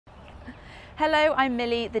Hello, I'm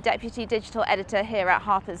Millie, the Deputy Digital Editor here at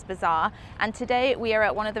Harper's Bazaar, and today we are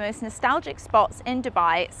at one of the most nostalgic spots in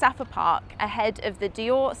Dubai, Safa Park, ahead of the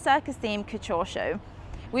Dior circus-themed couture show.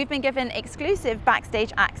 We've been given exclusive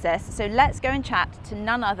backstage access, so let's go and chat to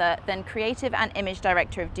none other than Creative and Image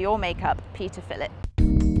Director of Dior Makeup, Peter Phillip.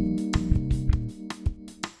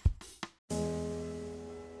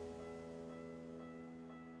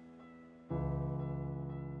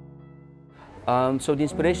 So the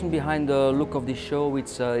inspiration behind the look of this show,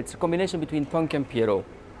 it's a combination between punk and Pierrot.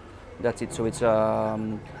 That's it. So it's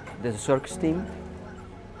there's a circus theme,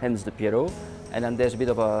 hence the Pierrot, and then there's a bit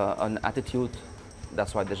of an attitude.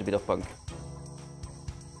 That's why there's a bit of punk.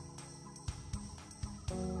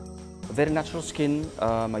 Very natural skin.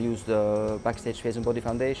 I used the Backstage Face and Body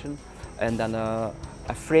Foundation, and then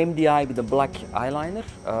I framed the eye with a black eyeliner,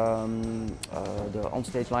 the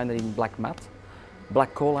onstage liner in black matte.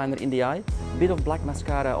 Black kohl liner in the eye, a bit of black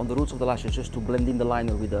mascara on the roots of the lashes just to blend in the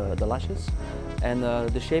liner with the lashes. And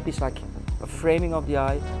the shape is like a framing of the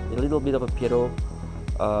eye with a little bit of a Pierrot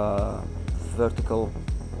vertical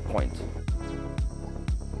point.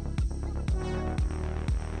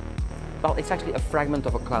 Well, it's actually a fragment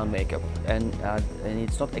of a clown makeup, and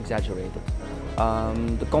it's not exaggerated.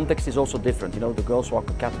 The context is also different. You know, the girls walk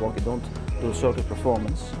a catwalk, they don't do a circus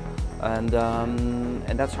performance. And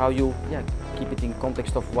that's how you keep it in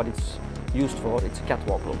context of what it's used for. It's a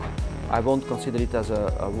catwalk look. I won't consider it as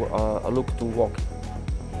a look to walk,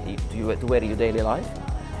 to wear in your daily life.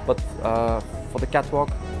 But for the catwalk,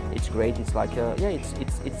 it's great. It's like,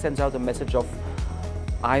 it sends out a message of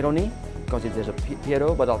irony, because there's a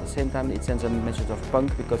Pierrot, but at the same time it sends a message of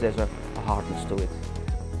punk, because there's a hardness to it.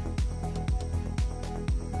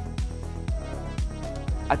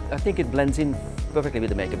 I think it blends in perfectly with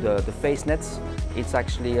the makeup. The face nets, it's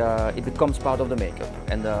actually, it becomes part of the makeup.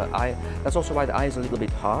 And the eye, that's also why the eye is a little bit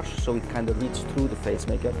harsh, so it kind of reads through the face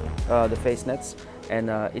makeup, the face nets, and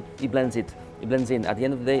it blends in. At the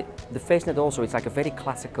end of the day, the face net also, it's like a very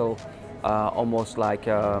classical, almost like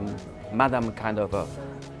Madame kind of a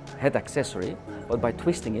head accessory, but by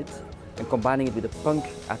twisting it and combining it with a punk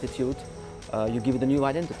attitude, you give it a new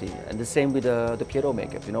identity. And the same with the Pierrot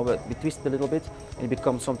makeup, you know, but we twist it a little bit and it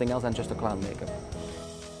becomes something else than just a clown makeup.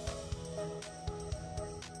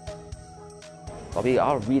 Well, we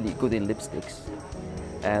are really good in lipsticks.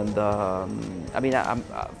 And I mean,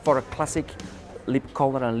 for a classic lip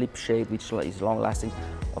color and lip shade, which is long lasting,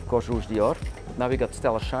 of course, Rouge Dior. Now we got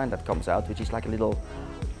Stellar Shine that comes out, which is like a little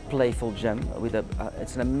playful gem with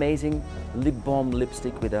it's an amazing lip balm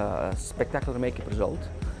lipstick with a spectacular makeup result.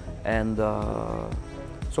 And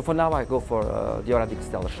so for now I go for Dior Haute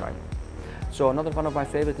Stellar Shine. So another one of my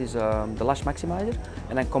favorites is the Lash Maximizer,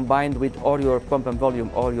 and then combined with or your Pump and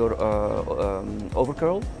Volume or your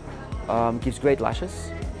Overcurl, gives great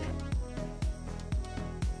lashes.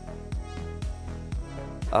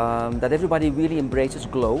 That everybody really embraces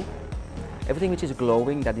glow. Everything which is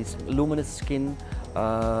glowing, that is luminous skin,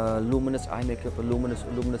 luminous eye makeup, luminous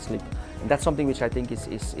lip. And that's something which I think is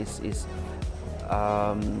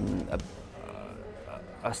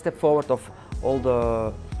a step forward of all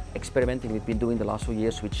the experimenting we've been doing the last few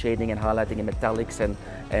years with shading and highlighting and metallics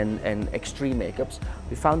and extreme makeups.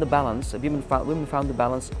 We found the balance, women found the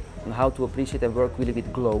balance on how to appreciate and work really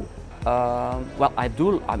with glow. Well, I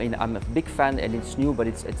mean, I'm a big fan, and it's new, but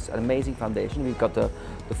it's an amazing foundation. We've got the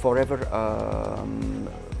Forever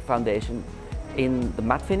foundation in the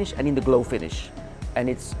matte finish and in the glow finish. And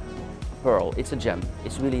it's pearl, it's a gem,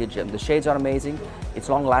 it's really a gem. The shades are amazing, it's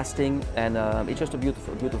long lasting, and it's just a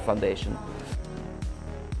beautiful, beautiful foundation.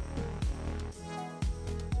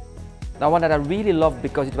 Now, one that I really loved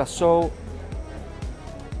because it was so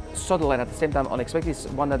subtle and at the same time unexpected is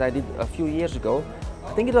one that I did a few years ago.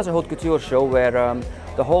 I think it was a haute couture show where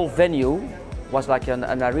the whole venue was like an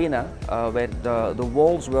arena where the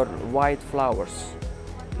walls were white flowers.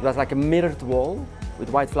 It was like a mirrored wall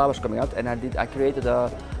with white flowers coming out, and I created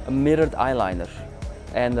a mirrored eyeliner,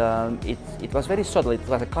 and it was very subtle. It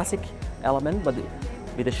was a classic element, but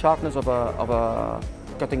with the sharpness of a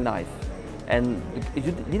cutting knife. And you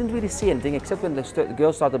didn't really see anything except when the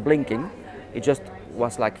girl started blinking. It just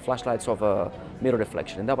was like flashlights of a mirror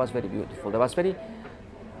reflection, and that was very beautiful. That was very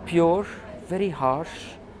pure, very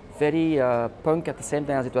harsh, very punk at the same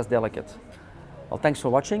time as it was delicate. Well, thanks for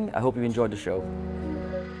watching. I hope you enjoyed the show.